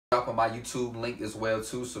Dropping my YouTube link as well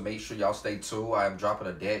too, so make sure y'all stay tuned. I am dropping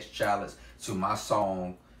a dance challenge to my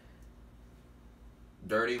song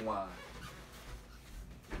Dirty Wine.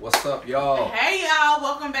 What's up, y'all? Hey y'all,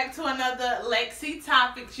 welcome back to another Lexii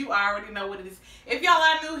Topics. You already know what it is. If y'all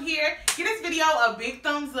are new here, give this video a big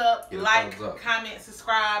thumbs up, comment,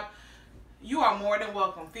 subscribe. You are more than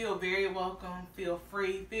welcome. Feel very welcome. Feel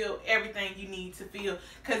free. Feel everything you need to feel.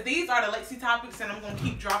 Because these are the Lexii Topics, and I'm going to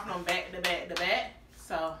keep dropping them back to back to back.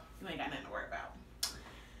 So, you ain't got nothing to worry about.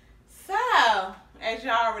 So, as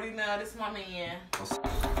y'all already know, this is my man.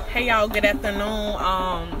 Hey y'all, good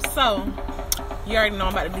afternoon. So, you already know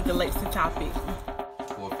I'm about to do the Lexii Topic.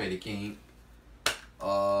 For Fetti King.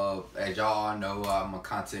 As y'all know, I'm a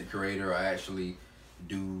content creator. I actually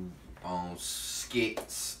do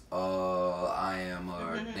skits. I am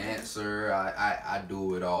a dancer. I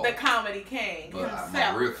do it all. The comedy king. But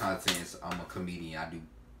my real content is I'm a comedian. I do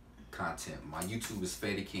content. My YouTube is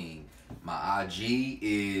Fetti King. My IG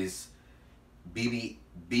is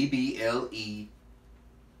BBLE_ENT.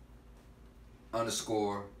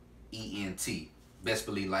 Best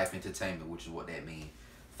Believe Life Entertainment, which is what that means.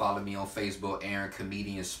 Follow me on Facebook, Aaron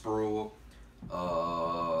Comedian Sproul.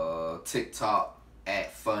 TikTok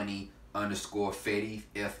at funny_Fetti,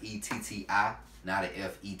 FETTI, not a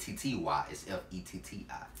FETTY, it's FETTI.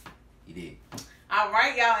 You did.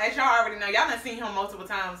 Alright, y'all, as y'all already know, y'all done seen him multiple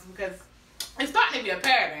times because it's starting to be a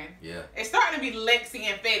pattern. Yeah. It's starting to be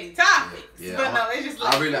Lexii and Fetti Topics. Yeah. But no, it's just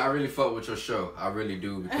like I really fuck with your show. I really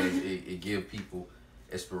do, because it give people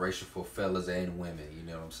inspiration for fellas and women, you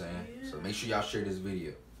know what I'm saying? Yeah. So make sure y'all share this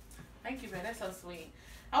video. Thank you, man. That's so sweet.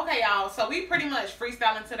 Okay, y'all. So we pretty much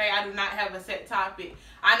freestyling today. I do not have a set topic.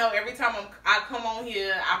 I know every time I come on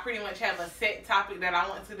here, I pretty much have a set topic that I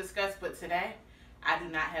want to discuss, but today I do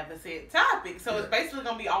not have a set topic. So it's basically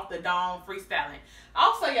gonna be off the dome freestyling.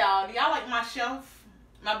 Also, y'all, do y'all like my shelf?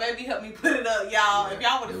 My baby helped me put it up, y'all. Yeah, if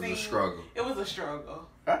y'all would have seen, it was a struggle. It was a struggle.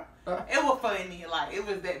 It was funny, like it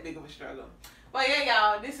was that big of a struggle. But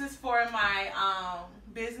yeah, y'all, this is for my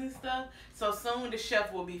business stuff. So soon the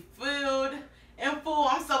shelf will be filled and full.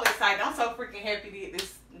 I'm so excited. I'm so freaking happy to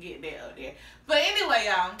get that up there. But anyway,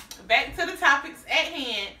 y'all, back to the topics at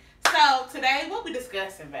hand. So today, what we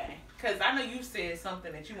discussing, babe? Because I know you said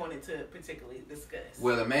something that you wanted to particularly discuss.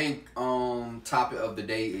 Well, the main topic of the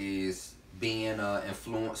day is being an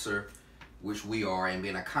influencer, which we are, and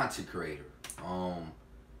being a content creator.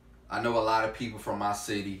 I know a lot of people from my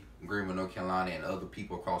city, Greenville, North Carolina, and other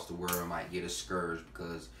people across the world might get discouraged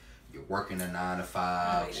because you're working a 9 to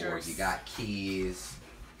 5, or you got kids,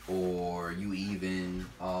 or you even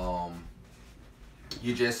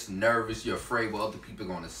you're just nervous, you're afraid what other people are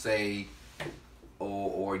gonna say,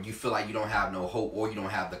 or you feel like you don't have no hope, or you don't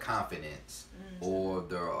have the confidence, or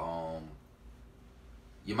the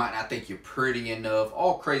you might not think you're pretty enough.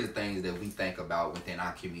 All crazy things that we think about within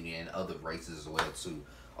our community and other races as well too,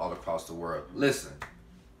 all across the world. Listen,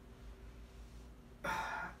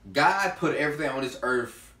 God put everything on this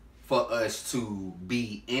earth for us to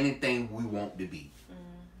be anything we want to be.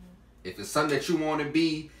 If it's something that you want to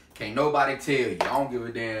be, can't nobody tell you. I don't give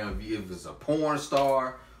a damn if it's a porn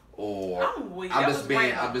star or I'm just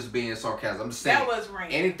being sarcastic. I'm just saying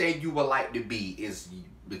anything you would like to be is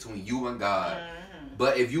between you and God.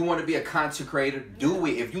 But if you want to be a content creator, do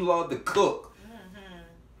it. If you love to cook,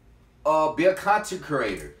 be a content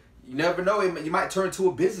creator. You never know, you might turn to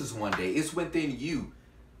a business one day. It's within you.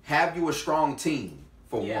 Have you a strong team,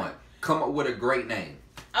 for one. Come up with a great name.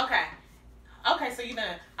 Okay, so you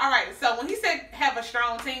done. Alright, so when he said have a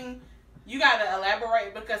strong team, you gotta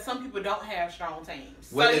elaborate, because some people don't have strong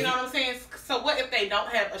teams. Well, so you know what I'm saying? So what if they don't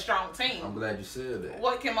have a strong team? I'm glad you said that.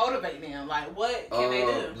 What can motivate them? Like, what can they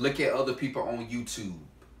do? Look at other people on YouTube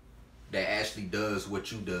that actually does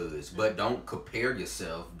what you does. But don't compare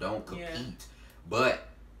yourself. Don't compete. But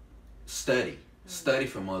study. Study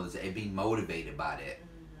from others and be motivated by that.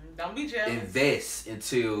 Don't be jealous. Invest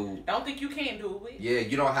until... Don't think you can't do it. Yeah,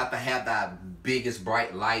 you don't have to have that biggest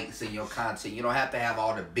bright lights in your content. You don't have to have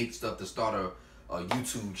all the big stuff to start a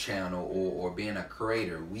YouTube channel or being a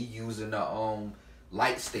creator. We using the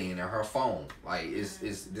light stand in her phone. Like, this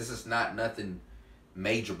is not nothing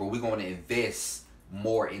major, but we're going to invest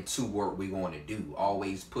more into what we're going to do.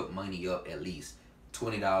 Always put money up, at least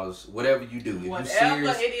 $20, whatever you do. If whatever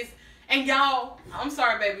it is. And y'all, I'm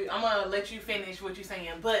sorry, baby. I'm going to let you finish what you're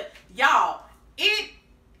saying. But y'all,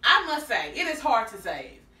 I must say, it is hard to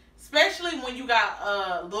save. Especially when you got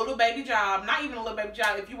a little baby job. Not even a little baby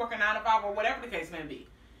job. If you work a 9 to 5 or whatever the case may be.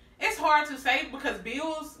 It's hard to save because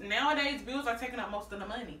nowadays, bills are taking up most of the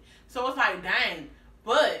money. So it's like, dang.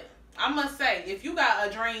 But I must say, if you got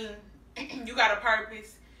a dream, you got a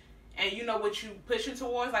purpose, and you know what you pushing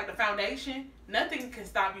towards, like the foundation, nothing can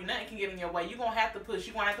stop you. Nothing can get in your way. You're going to have to push.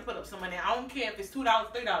 You're going to have to put up some money. I don't care if it's $2,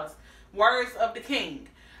 $3. Words of the king.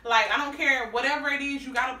 Like, I don't care. Whatever it is,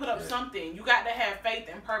 you got to put up something. You got to have faith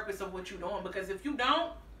and purpose of what you're doing. Because if you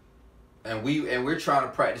don't. And we're trying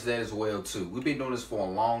to practice that as well, too. We've been doing this for a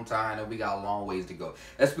long time, and we got a long ways to go.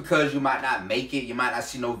 That's because you might not make it. You might not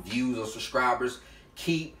see no views or subscribers.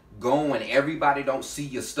 Keep going. Everybody don't see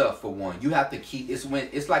your stuff, for one. You have to keep,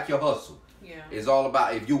 it's like your hustle. Yeah. It's all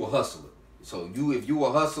about if you a hustler. So if you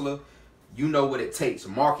a hustler, you know what it takes.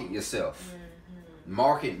 Market yourself.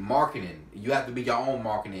 Marketing. You have to be your own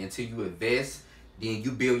marketing until you invest. Then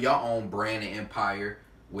you build your own brand and empire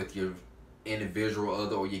with your individual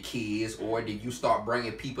other or your kids, or then you start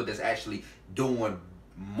bringing people that's actually doing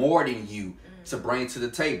more than you to bring to the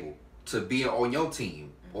table, to be on your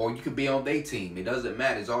team, or you could be on their team. It doesn't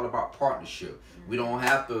matter. It's all about partnership. We don't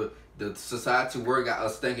have to. The society work got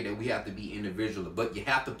us thinking that we have to be individual, but you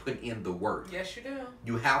have to put in the work. Yes, you do.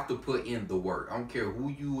 You have to put in the work. I don't care who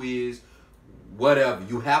you is, whatever.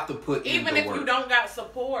 You have to put in the work. Even if you don't got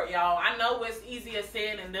support, y'all. I know it's easier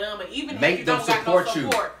said than done, but even if you don't got no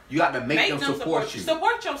support, you got to make them support you.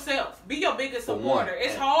 Support yourself. Be your biggest supporter.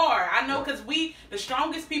 It's hard. I know, because the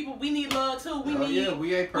strongest people, we need love too. We need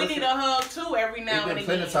a hug too every now and again.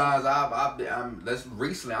 Plenty of times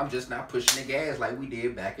recently I'm just not pushing the gas like we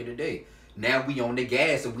did back in the day. Now we on the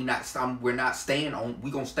gas, and we're not staying on.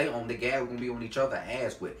 We gonna stay on the gas. We're gonna be on each other's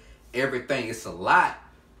ass with everything. It's a lot.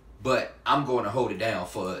 But I'm going to hold it down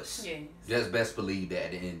for us. Yes. Just best believe that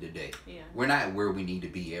at the end of the day. Yeah. We're not where we need to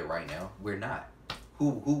be at right now. We're not.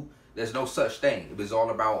 There's no such thing. It was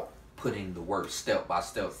all about putting the work step by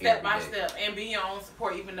step. Step by step. And be your own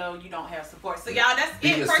support even though you don't have support. So y'all, that's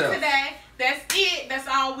it for today. That's it. That's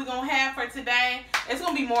all we're going to have for today. It's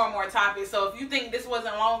going to be more and more topics. So if you think this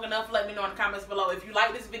wasn't long enough, let me know in the comments below. If you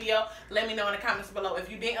like this video, let me know in the comments below. If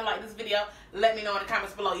you didn't like this video, let me know in the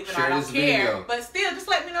comments below. Even though I don't care. But still, just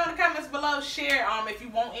let me know in the comments below. Share if you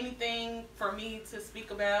want anything for me to speak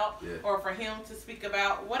about or for him to speak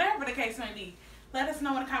about. Whatever the case may be. Let us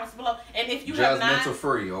know in the comments below. And if you have not...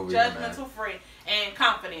 Judgmental-free over here, Judgmental-free. And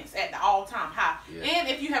confidence at the all-time high. Yeah. And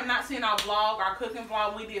if you have not seen our vlog, our cooking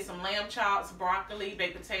vlog, we did some lamb chops, broccoli,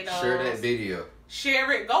 baked potatoes. Share that video.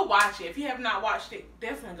 Share it. Go watch it. If you have not watched it,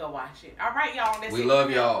 definitely go watch it. All right, y'all. We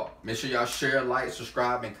love y'all. Make sure y'all share, like,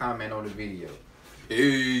 subscribe, and comment on the video.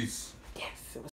 Peace.